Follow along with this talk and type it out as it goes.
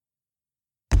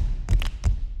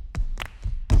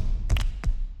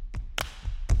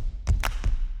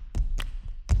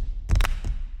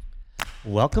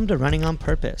Welcome to Running on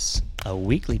Purpose, a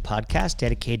weekly podcast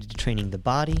dedicated to training the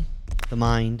body, the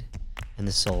mind, and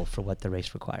the soul for what the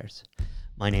race requires.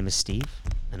 My name is Steve,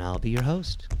 and I'll be your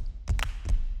host.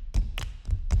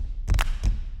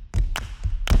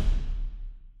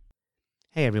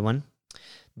 Hey everyone,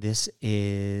 this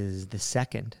is the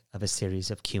second of a series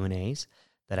of Q&As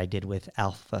that I did with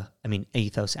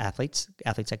Ethos athletes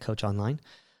I coach online.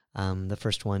 The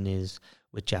first one is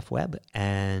with Jeff Webb,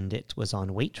 and it was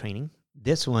on weight training.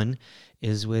 This one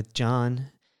is with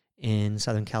John in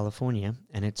Southern California,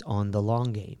 and it's on the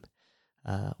long game,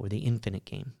 or the infinite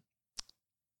game.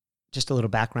 Just a little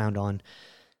background on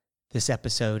this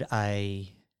episode. This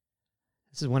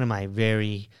is one of my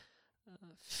very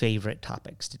favorite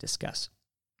topics to discuss.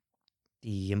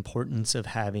 The importance of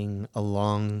having a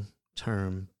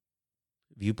long-term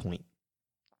viewpoint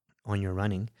on your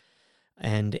running,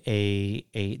 and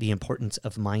the importance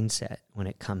of mindset when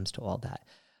it comes to all that.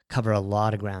 Cover a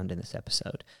lot of ground in this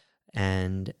episode,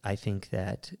 and I think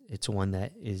that it's one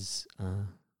that is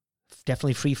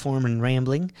definitely free form and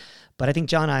rambling, but I think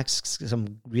John asks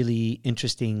some really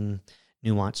interesting,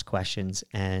 nuanced questions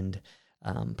and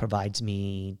provides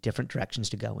me different directions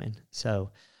to go in.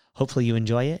 So hopefully you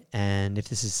enjoy it, and if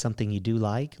this is something you do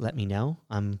like, let me know.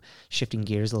 I'm shifting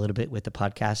gears a little bit with the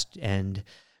podcast and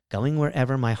going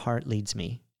wherever my heart leads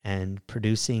me and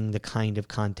producing the kind of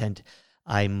content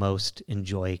I most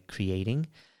enjoy creating,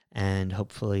 and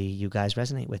hopefully you guys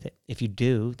resonate with it. If you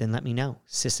do, then let me know.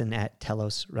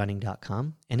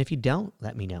 Sisson@telosrunning.com. And if you don't,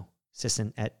 let me know.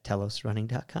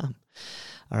 Sisson@telosrunning.com.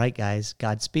 All right, guys,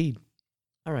 Godspeed.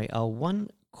 All right,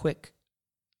 one quick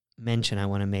mention I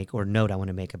want to make, or note I want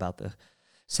to make about the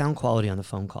sound quality on the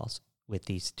phone calls with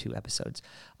these two episodes.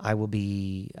 I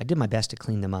did my best to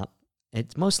clean them up.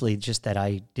 It's mostly just that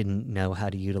I didn't know how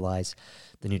to utilize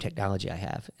the new technology I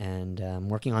have, and I'm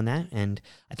working on that. And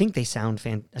I think they sound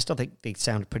I still think they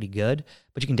sound pretty good,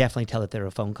 but you can definitely tell that they're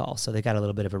a phone call. So they got a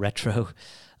little bit of a retro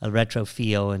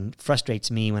feel, and frustrates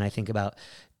me when I think about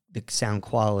the sound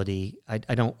quality. I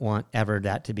don't want ever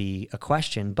that to be a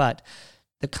question, but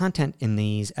the content in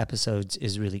these episodes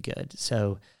is really good.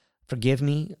 So forgive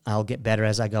me. I'll get better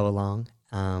as I go along.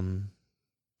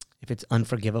 If it's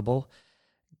unforgivable,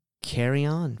 carry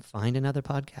on. Find another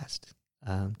podcast.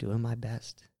 Doing my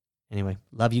best. Anyway,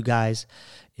 love you guys.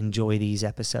 Enjoy these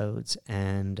episodes,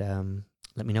 and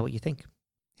let me know what you think.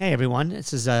 Hey, everyone.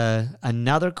 This is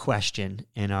another question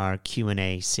in our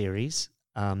Q&A series.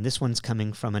 This one's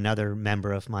coming from another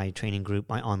member of my training group,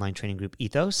 my online training group,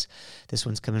 Ethos. This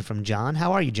one's coming from John.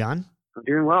 How are you, John? I'm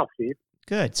doing well, Steve.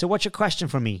 Good. So what's your question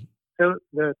for me? So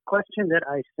the question that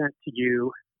I sent to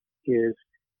you is,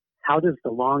 how does the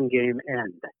long game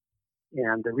end?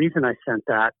 And the reason I sent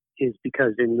that is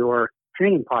because in your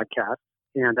training podcast,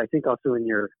 and I think also in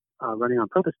your Running on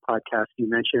Purpose podcast, you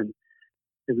mentioned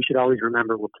that we should always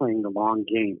remember we're playing the long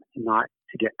game and not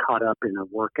to get caught up in a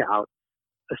workout,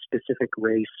 a specific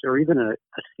race, or even a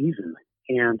season.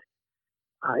 And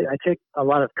I take a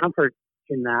lot of comfort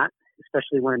in that,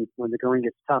 especially when the going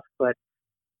gets tough. But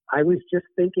I was just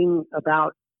thinking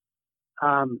about,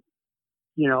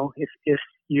 if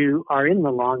you are in the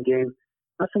long game,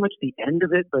 not so much the end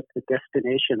of it, but the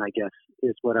destination, I guess,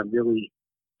 is what I'm really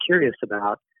curious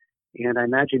about. And I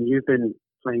imagine you've been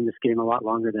playing this game a lot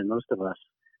longer than most of us,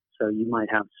 so you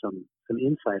might have some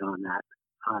insight on that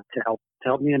to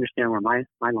help me understand where my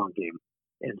long game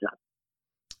ends up.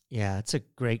 Yeah, it's a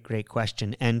great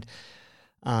question. And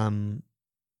one,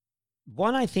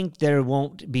 I think there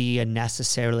won't be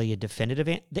necessarily a definitive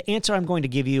the answer I'm going to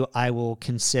give you, I will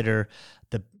consider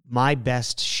my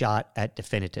best shot at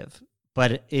definitive.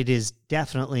 But it is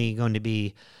definitely going to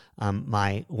be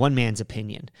my one man's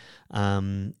opinion.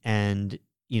 And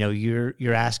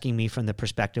you're asking me from the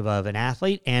perspective of an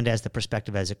athlete and as the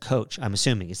perspective as a coach, I'm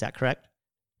assuming. Is that correct?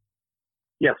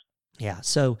 Yes. Yeah.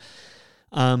 So,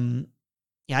 I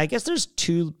guess there's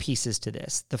two pieces to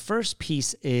this. The first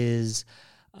piece is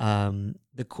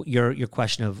your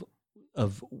question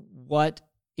of what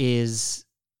is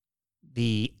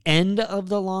the end of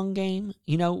the long game.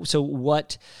 So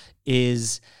what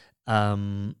is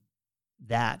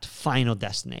that final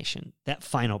destination, that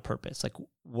final purpose? Like,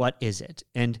 what is it?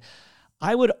 And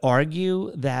I would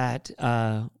argue that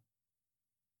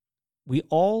we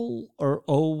all are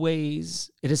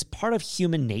always, it is part of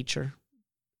human nature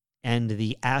and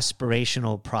the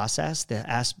aspirational process, the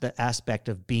aspect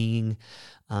of being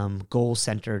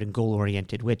goal-centered and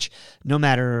goal-oriented, which no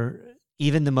matter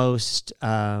even the most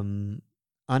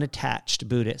unattached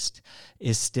Buddhist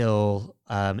is still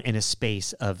in a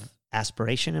space of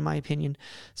aspiration, in my opinion.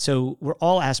 So we're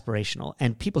all aspirational,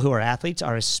 and people who are athletes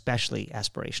are especially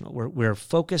aspirational. We're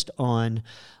focused on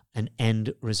an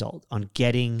end result, on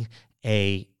getting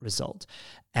a result.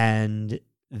 And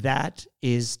that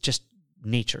is just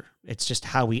nature. It's just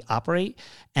how we operate.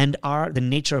 And the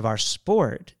nature of our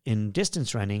sport in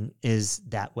distance running is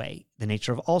that way. The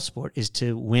nature of all sport is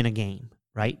to win a game,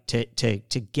 right? To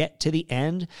get to the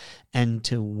end and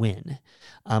to win.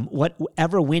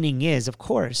 Whatever winning is, of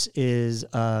course, is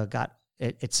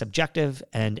it's subjective,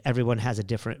 and everyone has a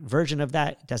different version of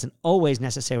that. It doesn't always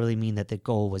necessarily mean that the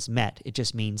goal was met. It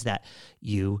just means that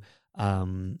you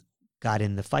got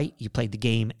in the fight, you played the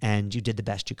game, and you did the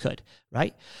best you could,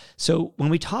 right? So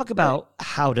when we talk about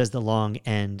how does the long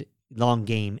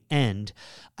game end,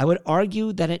 I would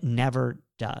argue that it never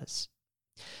does.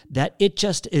 That it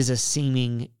just is a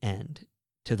seeming end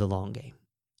to the long game.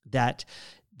 That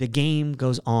the game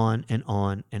goes on and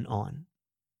on and on.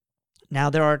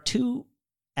 Now, there are two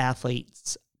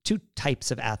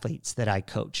types of athletes that I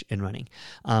coach in running.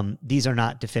 These are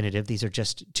not definitive. These are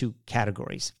just two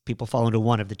categories. People fall into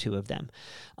one of the two of them.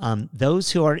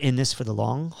 Those who are in this for the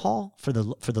long haul, for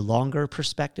the longer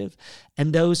perspective,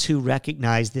 and those who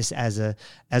recognize this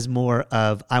as more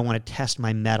of, I want to test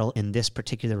my mettle in this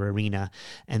particular arena,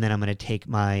 and then I'm going to take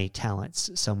my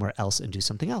talents somewhere else and do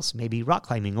something else, maybe rock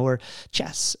climbing or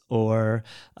chess or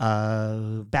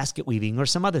basket weaving or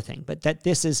some other thing. But that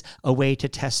this is a way to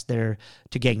test to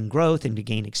gain growth and to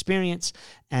gain experience.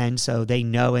 And so they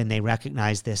know and they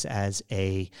recognize this as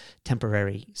a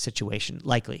temporary situation,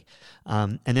 likely.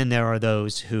 And then there are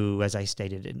those who, as I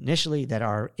stated initially, that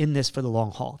are in this for the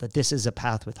long haul, that this is a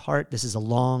path with heart. This is a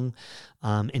long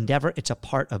endeavor. It's a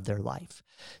part of their life.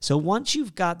 So once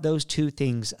you've got those two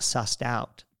things sussed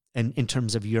out, and in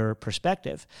terms of your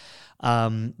perspective,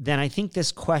 then I think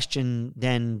this question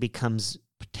then becomes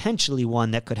potentially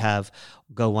one that could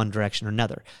go one direction or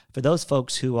another. For those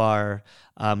folks who are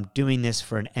doing this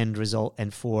for an end result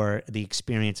and for the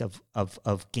experience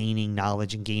of gaining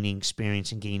knowledge and gaining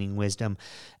experience and gaining wisdom,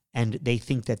 and they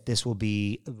think that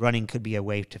running could be a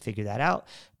way to figure that out,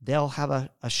 they'll have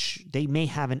they may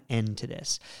have an end to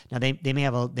this. Now they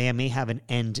may have an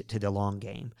end to the long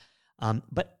game,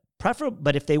 but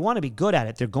if they want to be good at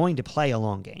it, they're going to play a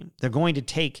long game. They're going to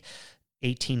take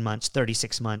 18 months,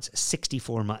 36 months,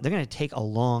 64 months. They're going to take a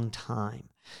long time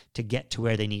to get to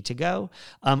where they need to go,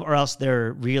 or else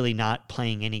they're really not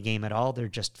playing any game at all. They're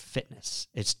just fitness.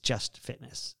 It's just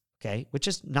fitness, okay? Which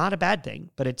is not a bad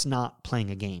thing, but it's not playing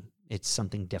a game. It's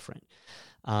something different.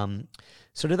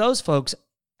 So to those folks,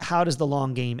 how does the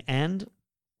long game end?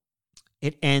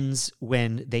 It ends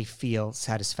when they feel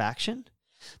satisfaction,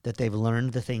 that they've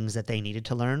learned the things that they needed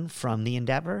to learn from the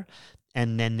endeavor,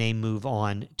 and then they move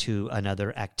on to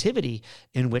another activity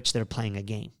in which they're playing a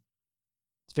game.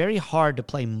 It's very hard to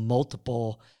play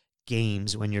multiple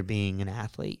games when you're being an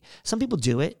athlete. Some people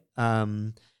do it.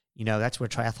 That's where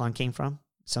triathlon came from.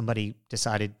 Somebody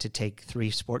decided to take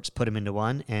 3 sports, put them into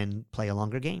one, and play a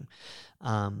longer game.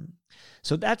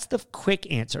 So that's the quick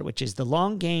answer, which is the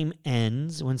long game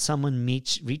ends when someone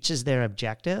reaches their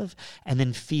objective and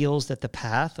then feels that the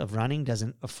path of running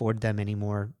doesn't afford them any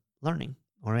more learning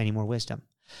or any more wisdom.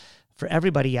 For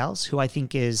everybody else, who I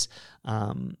think is,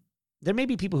 there may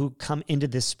be people who come into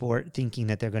this sport thinking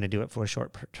that they're going to do it for a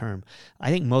short term. I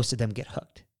think most of them get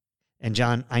hooked. And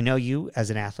John, I know you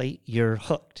as an athlete, you're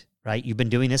hooked, right? You've been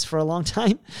doing this for a long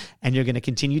time, and you're going to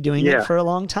continue doing it for a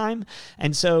long time.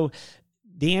 And so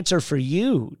the answer for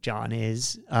you, John,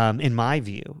 is, in my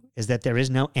view, is that there is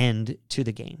no end to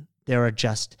the game.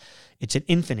 It's an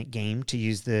infinite game, to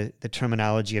use the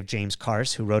terminology of James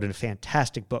Carse, who wrote a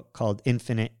fantastic book called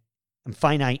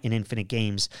Finite and Infinite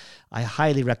Games. I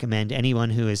highly recommend anyone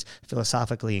who is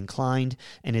philosophically inclined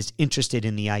and is interested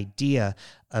in the idea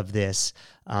of this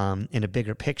in a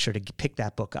bigger picture to pick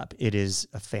that book up. It is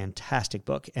a fantastic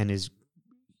book and is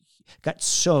got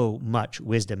so much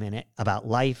wisdom in it about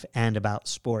life and about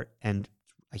sport, and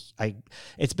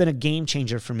it's been a game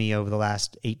changer for me over the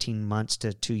last 18 months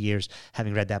to 2 years,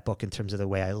 having read that book, in terms of the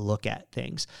way I look at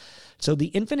things. So the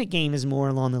infinite game is more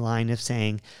along the line of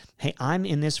saying, hey, I'm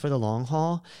in this for the long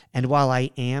haul. And while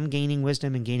I am gaining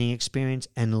wisdom and gaining experience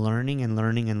and learning,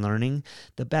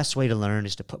 the best way to learn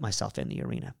is to put myself in the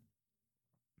arena.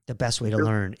 The best way to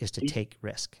learn is to take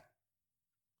risk.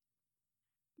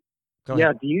 Go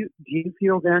ahead. Do you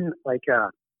feel then like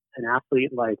an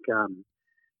athlete like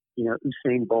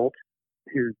Usain Bolt,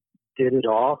 who did it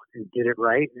all and did it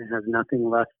right and has nothing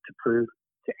left to prove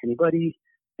to anybody?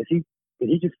 Did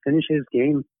he just finish his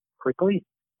game quickly,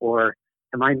 or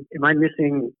am I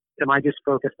missing? Am I just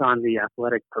focused on the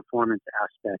athletic performance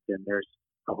aspect, and there's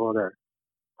a whole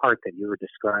part that you were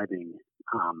describing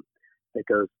that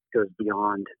goes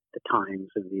beyond the times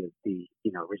and the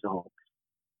results.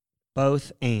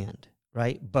 Both and,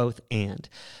 right? Both and.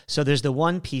 So there's the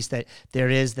one piece that there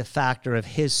is the factor of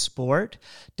his sport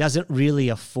doesn't really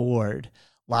afford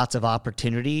lots of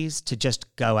opportunities to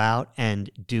just go out and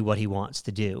do what he wants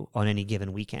to do on any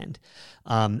given weekend.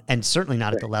 And certainly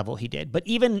not at the level he did. But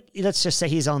even, let's just say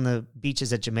he's on the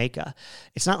beaches at Jamaica.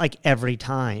 It's not like every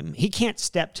time. He can't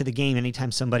step to the game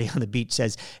anytime somebody on the beach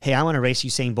says, hey, I want to race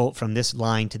Usain Bolt from this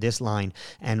line to this line,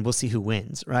 and we'll see who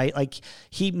wins, right? Like,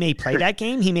 he may play that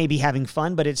game. He may be having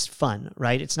fun, but it's fun,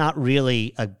 right? It's not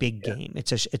really a big game.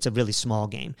 It's a really small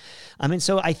game. And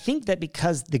so I think that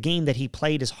because the game that he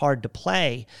played is hard to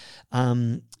play,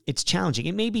 it's challenging.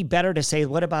 It may be better to say,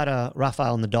 what about a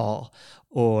Rafael Nadal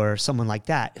or someone like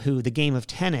that, who the game of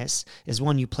tennis is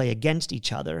one you play against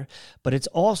each other, but it's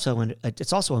also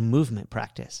a movement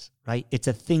practice, right? It's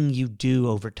a thing you do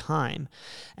over time.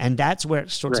 And that's where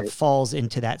it sort of falls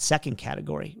into that second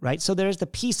category, right? So there's the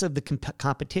piece of the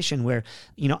competition where,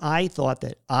 I thought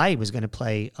that I was going to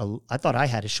play, I thought I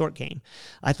had a short game.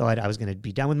 I thought I was going to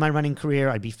be done with my running career.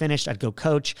 I'd be finished. I'd go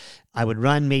coach. I would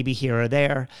run maybe here or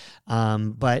there.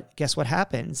 But guess what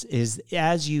happens is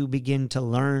as you begin to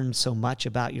learn so much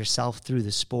about yourself through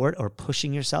the sport or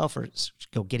pushing yourself or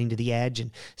getting to the edge and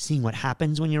seeing what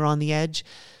happens when you're on the edge,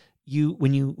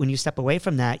 when you step away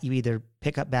from that, you either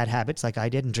pick up bad habits like I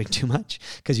did and drink too much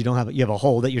because you have a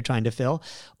hole that you're trying to fill,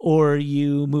 or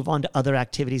you move on to other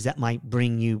activities that might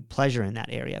bring you pleasure in that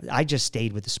area. I just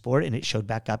stayed with the sport and it showed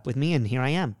back up with me, and here I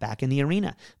am back in the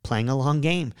arena playing a long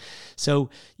game. So,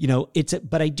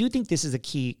 but I do think this is a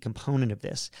key component of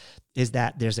this, is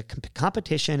that there's a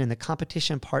competition, and the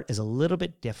competition part is a little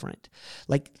bit different.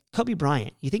 Like Kobe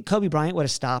Bryant. You think Kobe Bryant would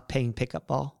have stopped playing pickup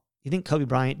ball? You think Kobe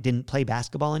Bryant didn't play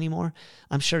basketball anymore?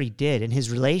 I'm sure he did, and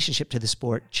his relationship to the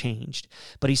sport changed.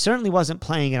 But he certainly wasn't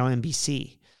playing it on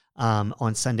NBC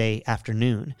on Sunday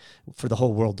afternoon for the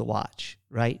whole world to watch,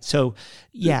 right? So,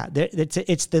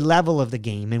 it's the level of the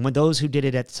game. And when those who did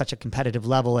it at such a competitive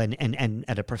level and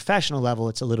at a professional level,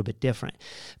 it's a little bit different.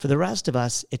 For the rest of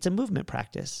us, it's a movement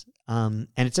practice. And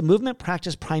it's a movement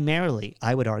practice primarily,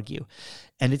 I would argue.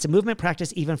 And it's a movement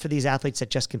practice even for these athletes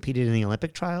that just competed in the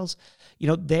Olympic trials.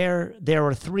 There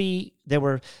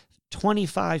were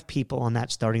 25 people on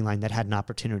that starting line that had an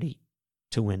opportunity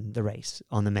to win the race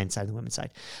on the men's side and the women's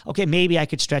side. Okay, maybe I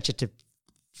could stretch it to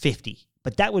 50,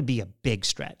 but that would be a big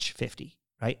stretch, 50,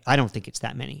 right? I don't think it's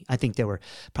that many. I think there were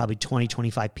probably 20,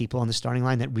 25 people on the starting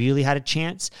line that really had a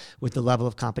chance with the level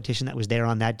of competition that was there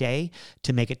on that day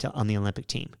to make it on the Olympic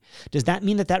team. Does that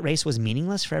mean that race was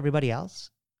meaningless for everybody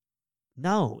else?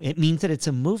 No, it means that it's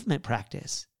a movement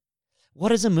practice.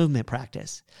 What is a movement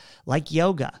practice? Like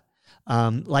yoga,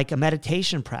 like a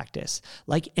meditation practice,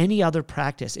 like any other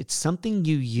practice. It's something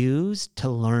you use to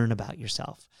learn about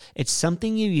yourself. It's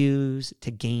something you use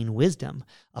to gain wisdom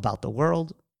about the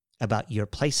world, about your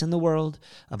place in the world,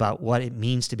 about what it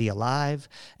means to be alive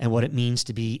and what it means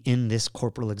to be in this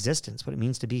corporal existence, what it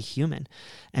means to be human.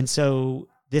 And so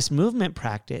this movement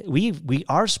practice,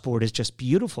 our sport is just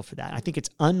beautiful for that. I think it's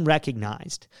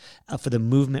unrecognized for the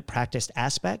movement practice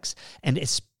aspects, and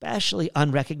especially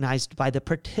unrecognized by the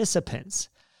participants.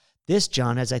 This,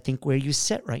 John, is I think where you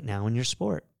sit right now in your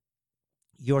sport.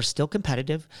 You're still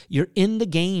competitive. You're in the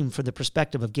game for the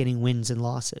perspective of getting wins and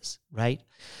losses, right?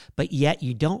 But yet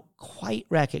you don't quite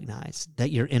recognize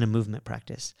that you're in a movement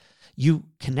practice. You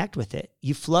connect with it,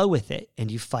 you flow with it,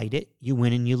 and you fight it, you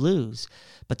win and you lose.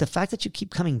 But the fact that you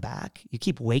keep coming back, you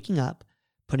keep waking up,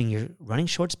 putting your running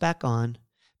shorts back on,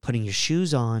 putting your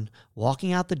shoes on,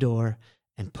 walking out the door,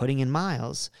 and putting in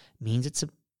miles means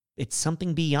it's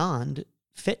something beyond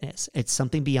fitness. It's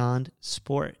something beyond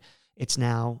sport. It's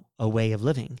now a way of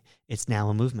living. It's now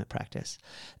a movement practice.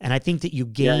 And I think that you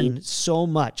gain so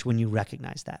much when you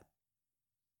recognize that.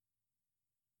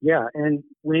 Yeah, and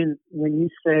when you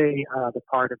say the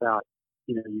part about,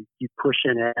 you push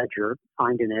an edge or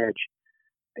find an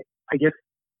edge, I guess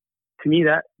to me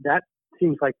that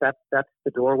seems like that's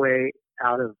the doorway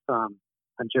out of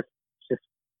I'm just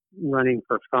running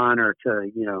for fun or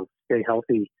to stay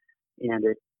healthy, and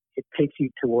it takes you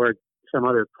toward some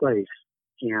other place.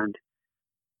 And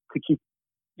to keep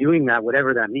doing that,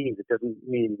 whatever that means, it doesn't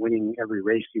mean winning every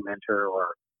race you enter or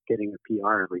getting a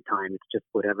PR every time. It's just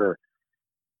whatever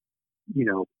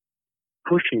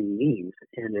pushing means,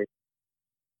 and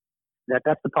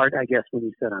that's the part, I guess, when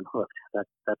you said I'm hooked.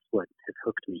 That's what has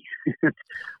hooked me.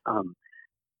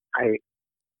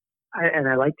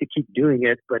 I like to keep doing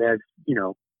it, but as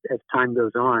time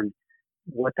goes on,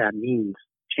 what that means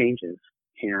changes,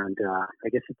 and I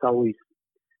guess it's always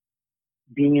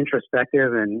being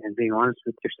introspective and being honest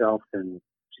with yourself and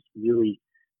just really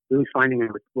finding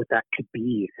out what that could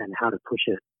be and how to push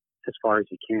it as far as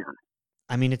you can.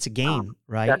 I mean, it's a game,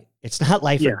 right? It's not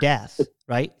life or death,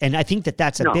 right? And I think that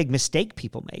that's a big mistake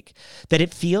people make, that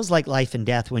it feels like life and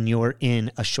death when you're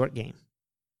in a short game,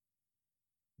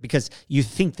 because you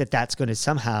think that that's going to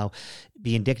somehow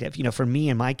be indicative. You know, for me,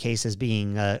 in my case, as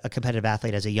being a competitive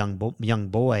athlete as a young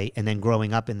boy and then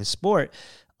growing up in the sport,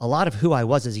 a lot of who I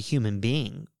was as a human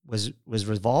being was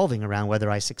revolving around whether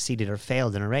I succeeded or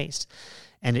failed in a race.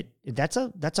 And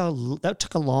that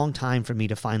took a long time for me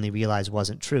to finally realize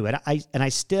wasn't true. And I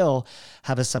still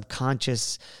have a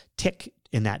subconscious tick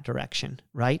in that direction,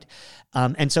 right?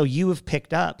 And so you have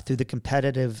picked up through the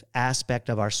competitive aspect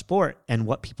of our sport and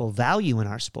what people value in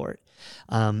our sport,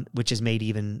 which is made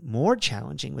even more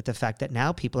challenging with the fact that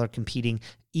now people are competing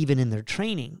even in their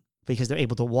training, because they're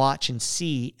able to watch and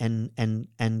see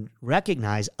and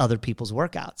recognize other people's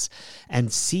workouts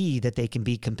and see that they can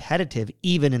be competitive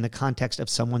even in the context of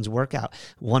someone's workout.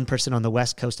 One person on the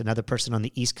West Coast, another person on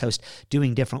the East Coast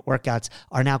doing different workouts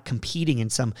are now competing in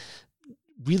some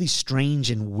really strange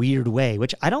and weird way,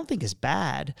 which I don't think is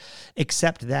bad,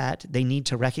 except that they need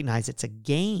to recognize it's a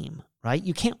game, right?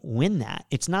 You can't win that.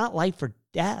 It's not life or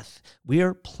death.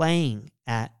 We're playing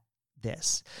at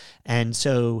this. And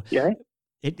so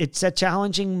it's a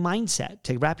challenging mindset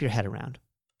to wrap your head around.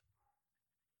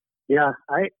 Yeah,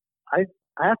 I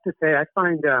have to say, I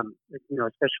find,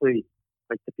 especially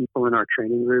like the people in our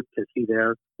training group, to see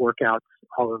their workouts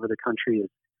all over the country,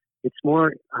 it's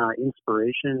more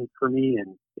inspiration for me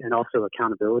and also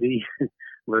accountability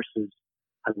versus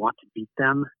I want to beat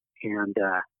them. And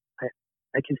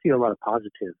I can see a lot of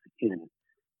positive in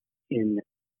being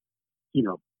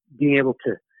able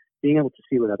to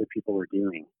see what other people are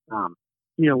doing.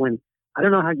 When I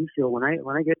don't know how you feel when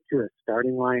I get to a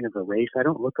starting line of a race, I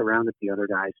don't look around at the other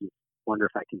guys and wonder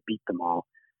if I can beat them all.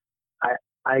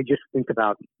 I just think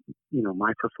about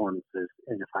my performances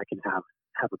and if I can have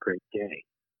a great day.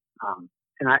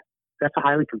 And that's a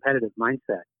highly competitive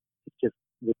mindset. It's just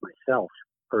with myself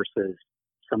versus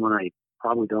someone I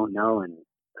probably don't know and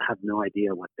have no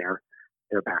idea what their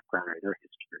background or their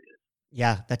history is.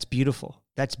 Yeah, that's beautiful.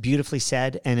 That's beautifully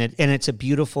said, and it's a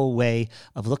beautiful way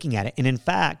of looking at it. And in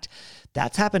fact,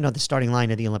 that's happened on the starting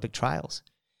line of the Olympic trials.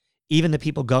 Even the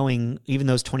people going, even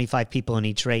those 25 people in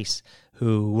each race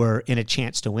who were in a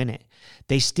chance to win it,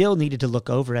 they still needed to look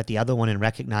over at the other one and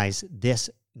recognize this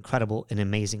incredible and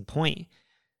amazing point.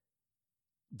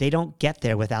 They don't get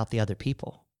there without the other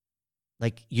people.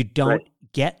 Like, you don't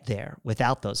get there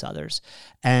without those others.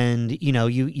 And,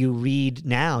 you read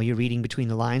now, you're reading between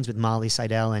the lines with Molly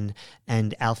Seidel and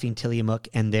Alfine Tiliamuk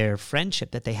and their friendship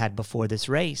that they had before this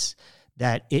race,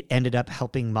 that it ended up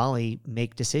helping Molly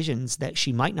make decisions that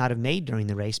she might not have made during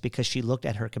the race because she looked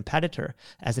at her competitor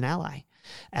as an ally,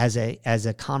 as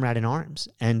a comrade in arms.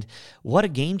 And what a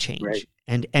game change. Right.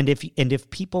 And if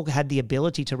people had the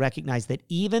ability to recognize that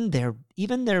even their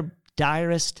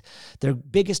direst, their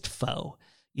biggest foe,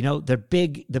 the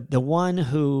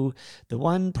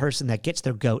one person that gets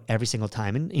their goat every single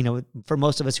time. And, for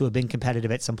most of us who have been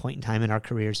competitive at some point in time in our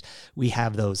careers, we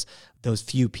have those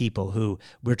few people who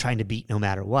we're trying to beat no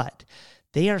matter what.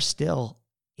 They are still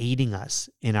aiding us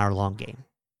in our long game.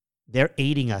 They're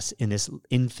aiding us in this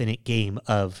infinite game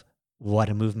of what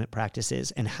a movement practice is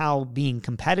and how being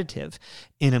competitive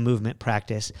in a movement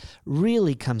practice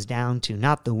really comes down to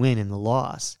not the win and the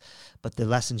loss, but the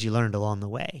lessons you learned along the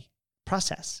way.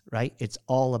 Process, right? It's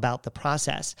all about the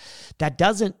process. That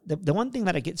doesn't, the one thing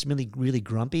that gets really, really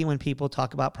grumpy when people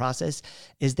talk about process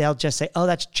is they'll just say, oh,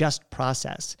 that's just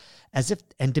process,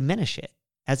 and diminish it,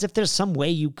 as if there's some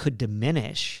way you could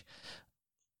diminish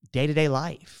day-to-day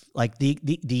life, like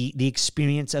the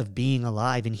experience of being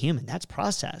alive and human. That's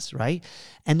process, right?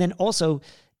 And then also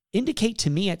indicate to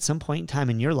me at some point in time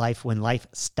in your life when life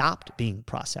stopped being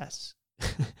process,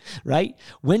 right?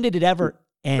 When did it ever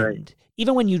end? Right.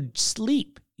 Even when you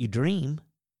sleep, you dream,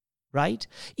 right?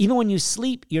 Even when you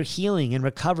sleep, you're healing and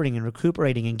recovering and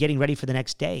recuperating and getting ready for the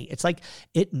next day. It's like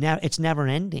it's never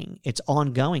ending. It's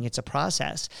ongoing. It's a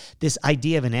process. This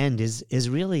idea of an end is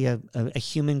really a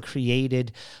human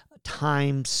created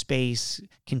time, space,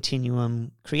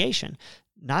 continuum creation.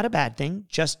 Not a bad thing,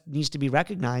 just needs to be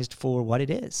recognized for what it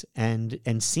is and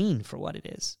seen for what it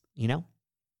is, Yeah,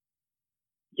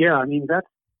 I mean,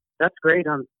 that's great.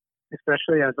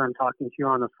 Especially as I'm talking to you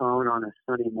on the phone on a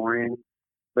sunny morning.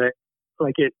 But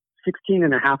like at 16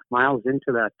 and a half miles into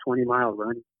that 20-mile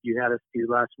run you had us do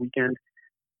last weekend,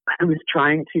 I was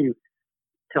trying to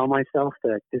tell myself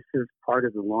that this is part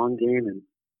of the long game and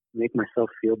make myself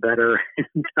feel better.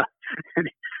 And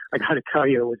I got to tell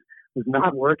you, was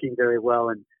not working very well,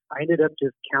 and I ended up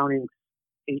just counting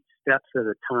 8 steps at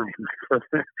a time for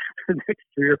the next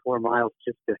 3 or 4 miles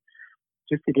just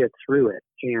to get through it.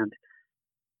 And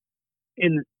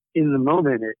in the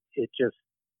moment, it just,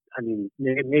 I mean,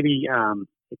 maybe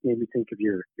it made me think of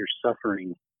your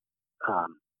suffering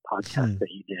podcast that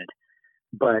you did.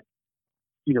 But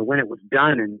you know, when it was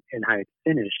done and I had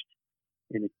finished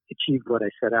and achieved what I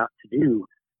set out to do,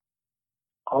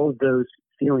 all of those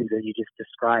feelings that you just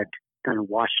described kind of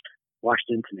washed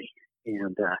into me,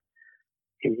 and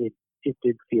it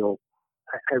did feel.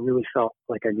 I really felt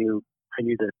like I knew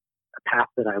the path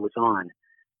that I was on.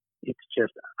 It's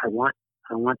just I want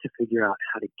to figure out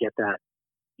how to get that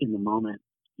in the moment,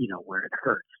 you know, where it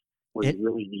hurts, where you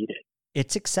really need it.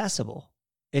 It's accessible.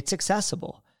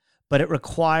 But it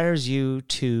requires you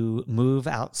to move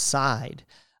outside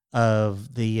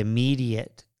of the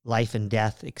immediate life and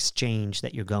death exchange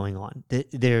that you're going on.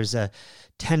 There's a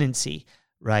tendency,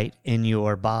 right, in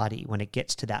your body when it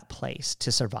gets to that place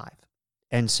to survive.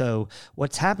 And so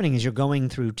what's happening is you're going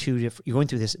through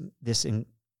this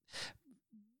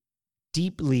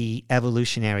deeply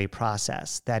evolutionary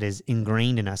process that is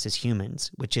ingrained in us as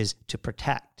humans, which is to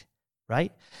protect.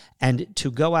 Right? And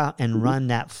to go out and run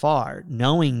that far,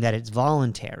 knowing that it's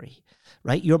voluntary,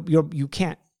 right? You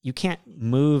can't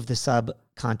move the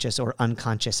subconscious or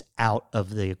unconscious out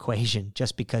of the equation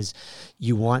just because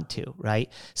you want to,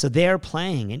 right? So they're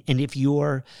playing, and if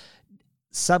you're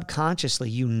subconsciously,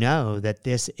 you know that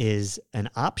this is an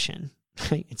option,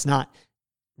 right? It's not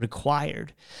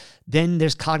required, then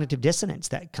there's cognitive dissonance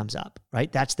that comes up,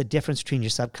 right? That's the difference between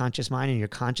your subconscious mind and your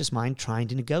conscious mind trying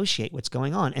to negotiate what's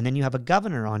going on. And then you have a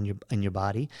governor in your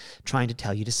body trying to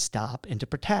tell you to stop and to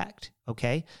protect,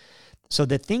 okay? So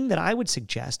the thing that I would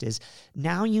suggest is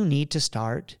now you need to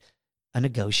start a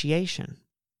negotiation.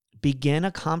 Begin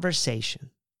a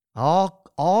conversation.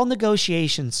 All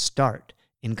negotiations start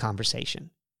in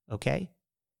conversation, okay?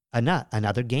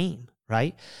 Another game.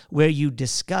 Right? Where you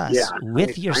discuss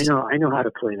with yourself. I know how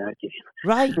to play that game.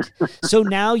 Right. So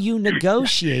now you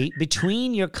negotiate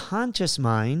between your conscious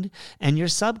mind and your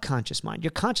subconscious mind.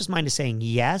 Your conscious mind is saying,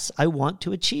 yes, I want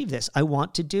to achieve this. I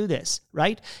want to do this,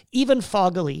 right? Even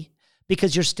foggily,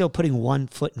 because you're still putting one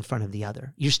foot in front of the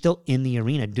other. You're still in the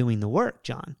arena doing the work,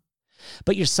 John.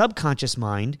 But your subconscious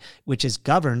mind, which is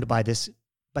governed by this,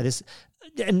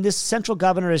 and this central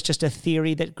governor is just a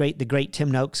theory that the great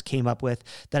Tim Noakes came up with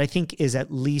that I think is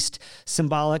at least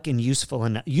symbolic and useful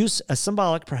enough.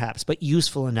 Symbolic perhaps, but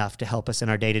useful enough to help us in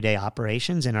our day-to-day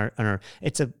operations and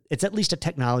it's at least a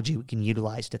technology we can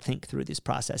utilize to think through these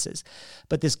processes.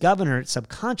 But this governor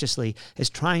subconsciously is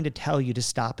trying to tell you to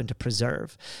stop and to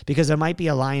preserve, because there might be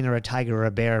a lion or a tiger or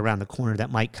a bear around the corner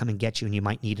that might come and get you and you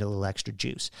might need a little extra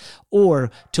juice. Or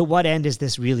to what end is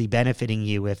this really benefiting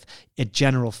you if a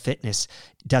general fitness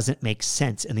doesn't make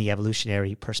sense in the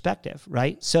evolutionary perspective,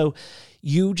 right? So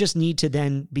you just need to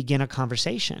then begin a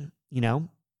conversation, you know?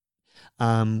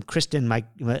 Kristen, my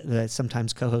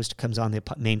sometimes co-host, comes on the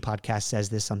main podcast, says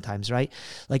this sometimes, right?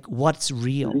 Like, what's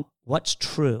real? What's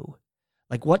true?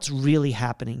 Like, what's really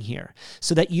happening here?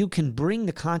 So that you can bring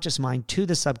the conscious mind to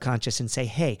the subconscious and say,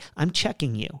 hey, I'm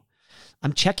checking you.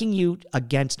 I'm checking you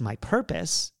against my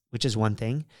purpose, which is one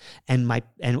thing,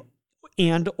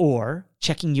 or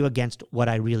checking you against what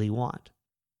I really want.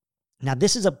 Now,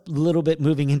 this is a little bit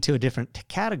moving into a different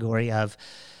category of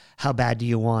how bad do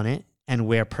you want it and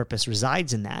where purpose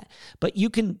resides in that. But you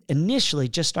can initially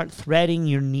just start threading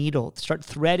your needle, start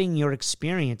threading your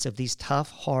experience of these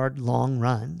tough, hard, long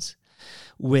runs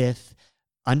with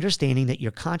understanding that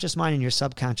your conscious mind and your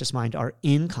subconscious mind are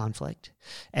in conflict.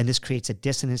 And this creates a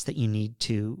dissonance that you need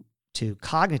to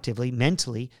cognitively,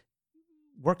 mentally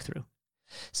work through.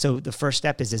 So the first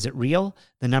step is it real?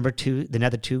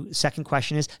 Second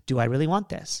question is, do I really want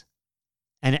this?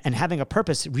 And having a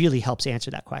purpose really helps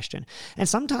answer that question. And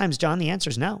sometimes, John, the answer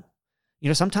is no. You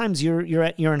know, sometimes you're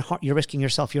risking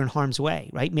yourself, you're in harm's way,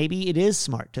 right? Maybe it is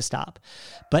smart to stop.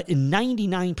 But in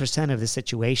 99% of the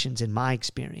situations, in my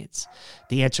experience,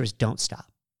 the answer is don't stop.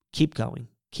 Keep going.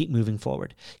 Keep moving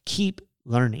forward. Keep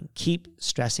learning, keep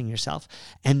stressing yourself,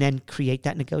 and then create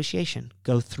that negotiation.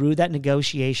 Go through that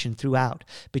negotiation throughout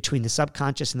between the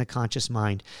subconscious and the conscious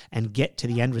mind and get to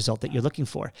the end result that you're looking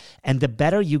for. And the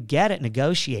better you get at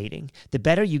negotiating, the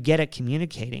better you get at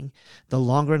communicating, the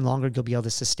longer and longer you'll be able to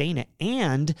sustain it,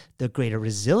 and the greater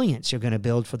resilience you're going to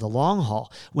build for the long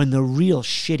haul when the real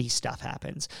shitty stuff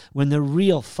happens, when the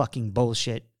real fucking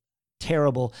bullshit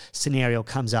terrible scenario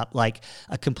comes up, like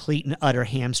a complete and utter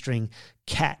hamstring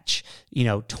catch,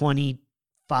 25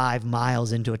 5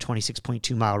 miles into a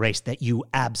 26.2 mile race that you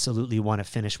absolutely want to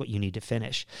finish what you need to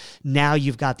finish. Now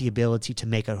you've got the ability to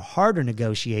make a harder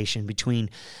negotiation between,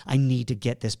 I need to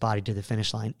get this body to the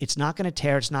finish line. It's not going to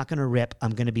tear. It's not going to rip.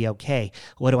 I'm going to be okay.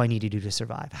 What do I need to do to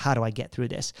survive? How do I get through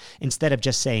this? Instead of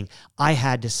just saying, I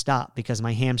had to stop because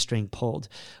my hamstring pulled.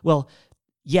 Well,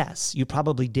 yes, you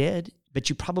probably did, but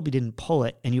you probably didn't pull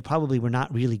it, and you probably were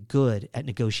not really good at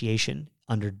negotiation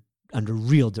under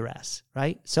real duress,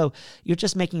 right? So you're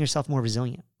just making yourself more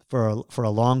resilient for a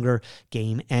longer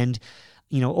game. And,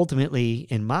 ultimately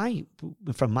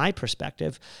from my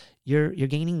perspective, you're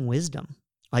gaining wisdom.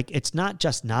 Like, it's not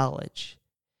just knowledge.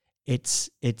 It's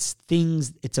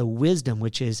a wisdom,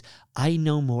 which is, I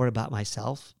know more about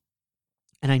myself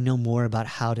and I know more about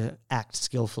how to act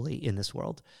skillfully in this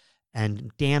world.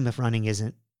 And damn if running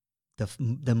isn't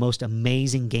the most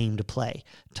amazing game to play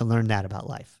to learn that about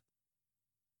life.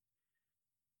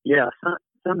 Yeah,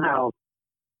 somehow,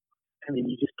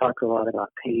 you just talk a lot about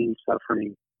pain,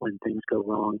 suffering when things go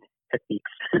wrong,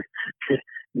 techniques to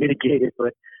mitigate it,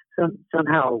 but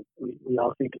somehow we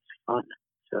all think it's fun.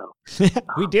 So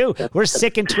we do. We're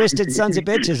sick and twisted sons of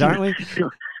bitches, aren't we?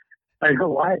 I know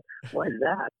why is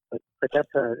that, but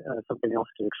that's something else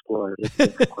to explore. It's a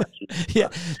different question. Yeah,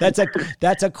 that's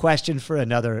a question for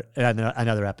another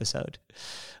episode.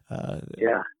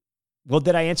 Yeah. Well,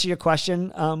 did I answer your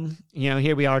question?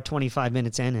 Here we are 25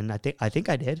 minutes in, and I think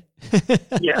I did.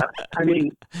 Yeah.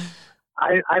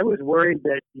 I was worried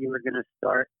that you were going to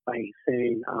start by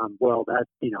saying,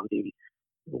 that,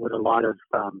 what a lot of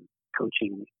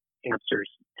coaching answers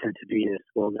tend to be is,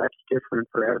 well, that's different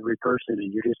for every person,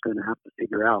 and you're just going to have to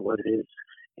figure out what it is.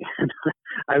 And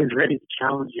I was ready to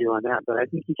challenge you on that, but I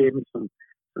think you gave me some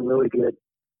really good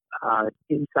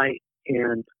insight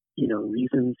and,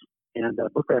 reasons, and a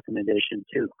book recommendation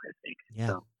too, I think. Yeah,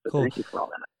 so cool. Thank you for all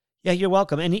that. Yeah, you're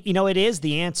welcome. And, it is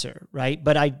the answer, right?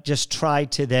 But I just try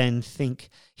to then think,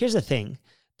 here's the thing.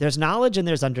 There's knowledge and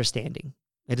there's understanding.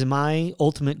 It is my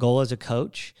ultimate goal as a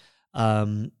coach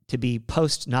to be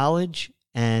post-knowledge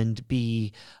and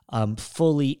be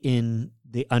fully in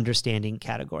the understanding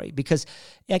category, because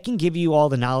I can give you all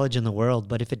the knowledge in the world,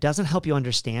 but if it doesn't help you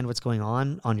understand what's going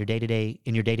on your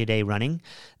day-to-day running,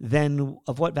 then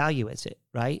of what value is it,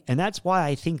 right? And that's why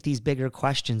I think these bigger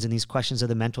questions and these questions of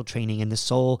the mental training and the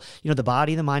soul, the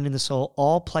body, the mind, and the soul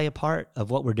all play a part of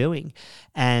what we're doing.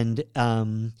 And,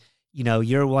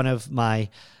 you're one of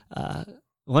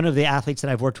the athletes that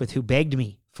I've worked with who begged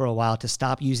me for a while to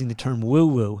stop using the term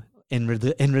woo-woo in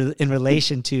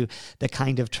relation to the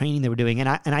kind of training that we're doing. And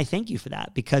I thank you for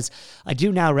that, because I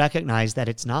do now recognize that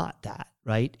it's not that,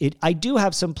 right? I do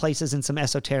have some places and some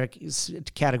esoteric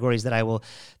categories that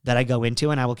I go into,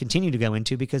 and I will continue to go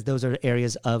into, because those are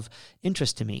areas of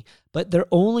interest to me. But they're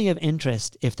only of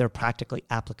interest if they're practically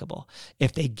applicable,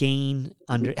 if they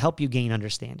help you gain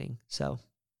understanding. So.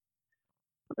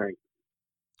 Right.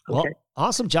 Well, okay.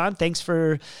 Awesome, John. Thanks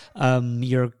for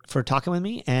talking with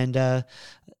me, and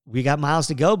we got miles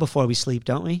to go before we sleep,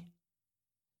 don't we?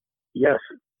 Yes.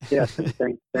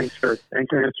 Thanks for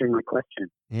answering my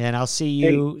question. And I'll see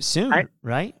you soon,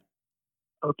 right?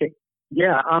 Okay.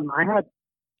 Yeah. I had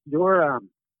your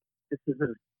this is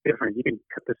different. You can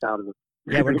cut this out of the.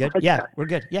 Yeah, we're good. Yeah, we're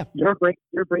good. Yeah. Your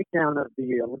breakdown of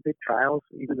the Olympic trials,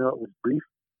 even though it was brief,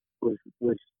 was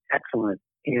excellent.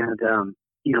 And I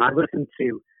listened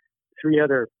to three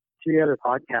other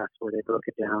podcasts where they broke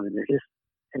it down, and they're just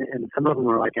and some of them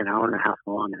were like an hour and a half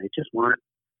long, and they just weren't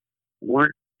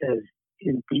as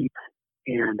in deep.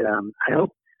 And I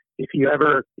hope if you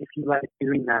like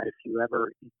doing that, if you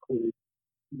ever include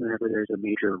whenever there's a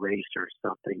major race or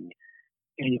something,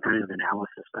 any kind of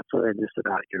analysis. That's what I miss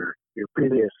about your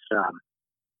previous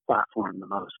platform the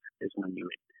most, is when you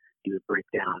would break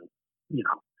down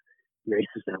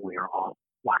races that we are all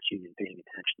watching and paying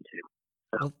attention to.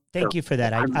 Well, thank you for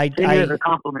that. I it as a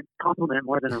compliment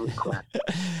more than a request.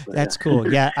 That's cool.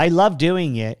 Yeah, I love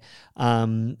doing it.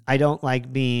 I don't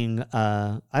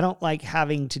like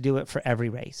having to do it for every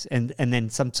race, and then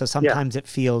sometimes it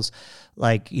feels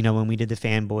like, when we did the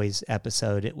Fanboys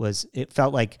episode, it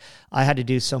felt like I had to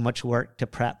do so much work to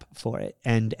prep for it,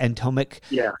 and Tomek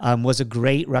was a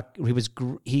great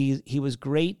he was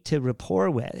great to rapport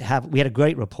with. We had a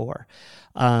great rapport.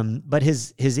 But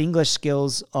his English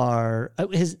skills are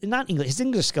his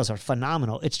English skills are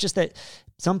phenomenal. It's just that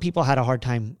some people had a hard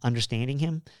time understanding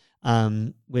him,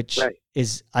 which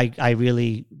is I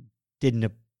really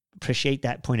didn't appreciate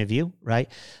that point of view,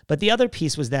 right? But the other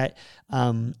piece was that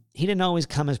he didn't always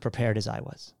come as prepared as I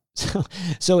was.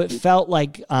 So it felt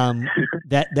like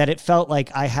that it felt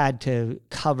like I had to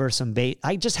cover some base.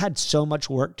 I just had so much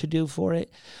work to do for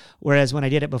it. Whereas when I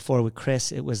did it before with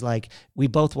Chris, it was like we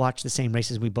both watched the same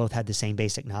races. We both had the same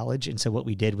basic knowledge. And so what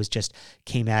we did was just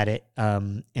came at it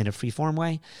in a freeform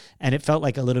way. And it felt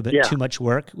like a little bit too much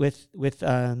work with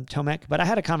Tomek. But I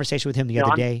had a conversation with him the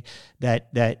other day that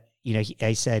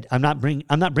I said, I'm not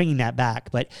bringing that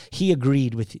back, but he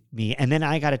agreed with me. And then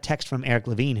I got a text from Eric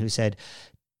Levine who said,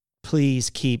 please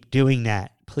keep doing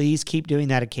that. Please keep doing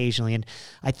that occasionally. And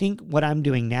I think what I'm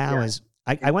doing now is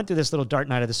I went through this little dark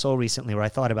night of the soul recently where I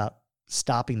thought about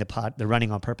stopping the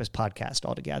Running on Purpose podcast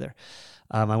altogether.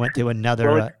 I went through another.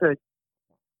 I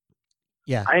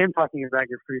am talking about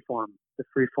the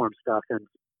freeform stuff. And,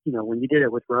 when you did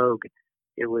it with Rogue,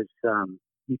 it was,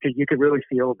 you could really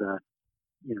feel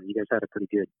you guys had a pretty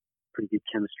good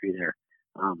chemistry there.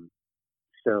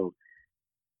 So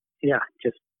yeah,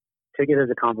 just take it as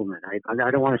a compliment.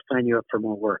 I don't want to sign you up for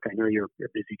more work. I know you're a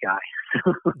busy guy.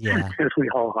 Yeah. As we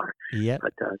all are. Yeah.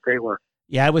 But great work.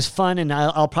 Yeah, it was fun, and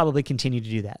I'll probably continue to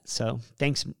do that. So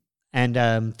thanks. And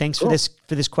thanks for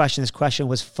this question. This question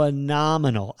was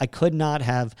phenomenal. I could not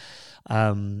have.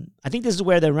 I think this is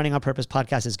where the Running on Purpose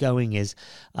podcast is going. Is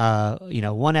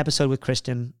one episode with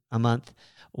Kristen a month,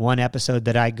 one episode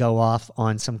that I go off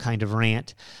on some kind of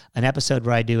rant, an episode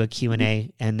where I do a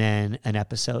Q&A, and then an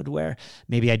episode where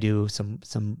maybe I do some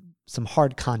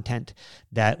hard content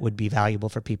that would be valuable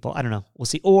for people. I don't know. We'll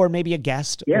see. Or maybe a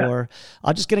guest, or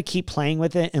I'm just going to keep playing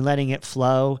with it and letting it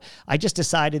flow. I just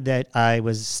decided that I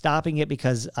was stopping it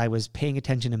because I was paying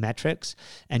attention to metrics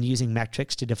and using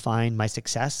metrics to define my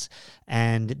success.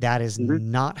 And that is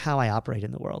not how I operate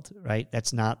in the world, right?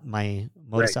 That's not my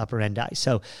modus operandi.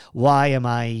 So why am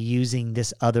I using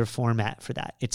this other format for that? It's